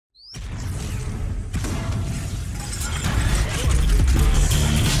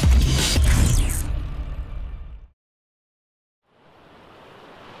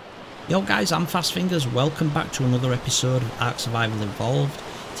Yo guys, I'm FastFingers, welcome back to another episode of ARK Survival Evolved.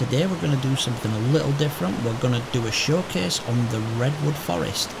 Today we're going to do something a little different. We're going to do a showcase on the Redwood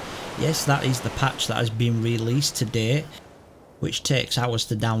Forest. Yes, that is the patch that has been released today, which takes hours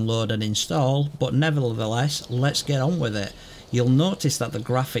to download and install, but nevertheless, let's get on with it. You'll notice that the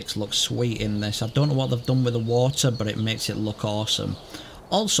graphics look sweet in this. I don't know what they've done with the water, but it makes it look awesome.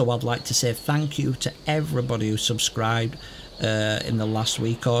 Also, I'd like to say thank you to everybody who subscribed in the last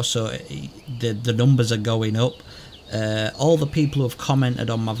week or so. The numbers are going up. All the people who have commented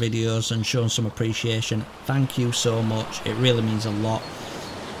on my videos and shown some appreciation, thank you so much. It really means a lot.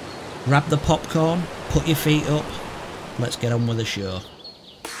 Grab the popcorn, put your feet up, let's get on with the show.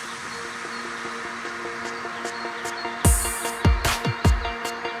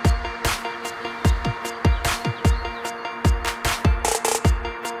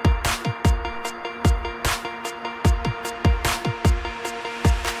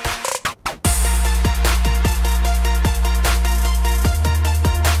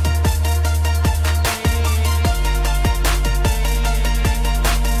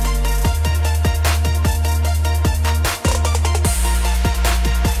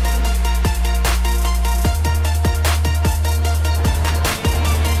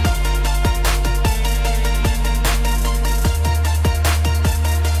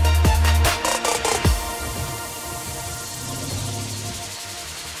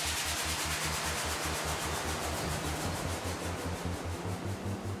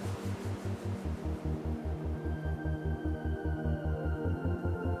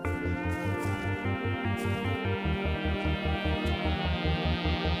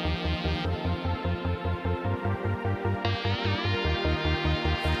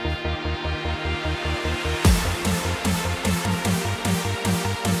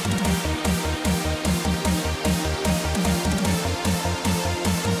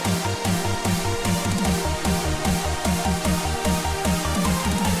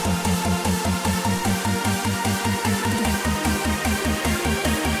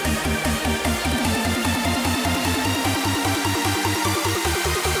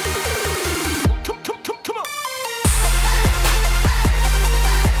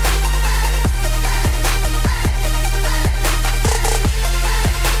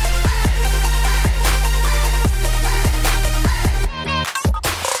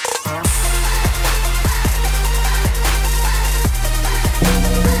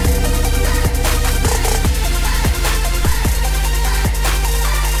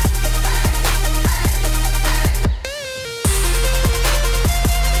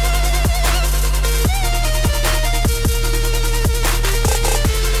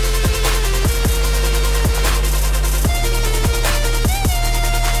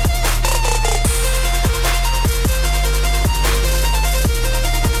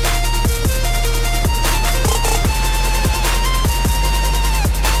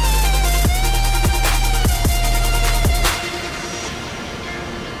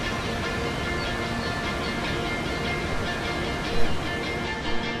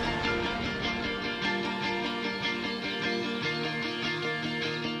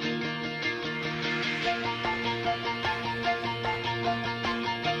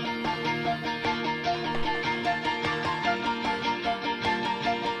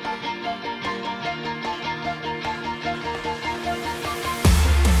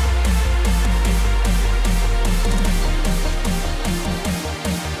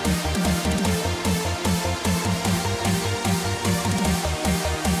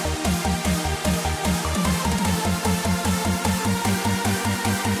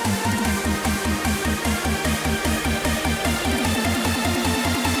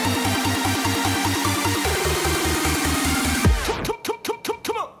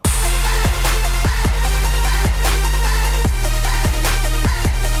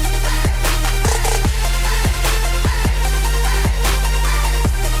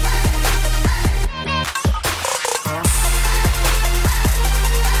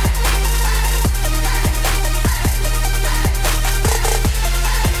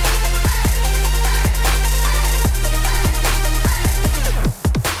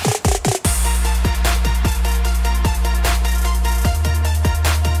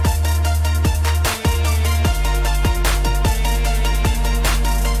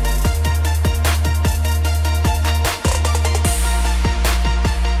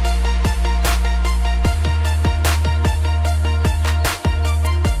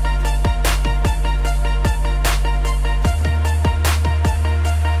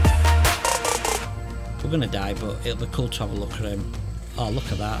 Gonna die, but it'll be cool to have a look at him. Oh,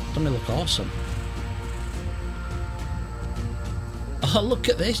 look at that. Doesn't it look awesome? Oh, look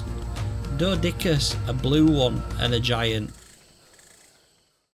at this. Dodicus, a blue one, and a giant.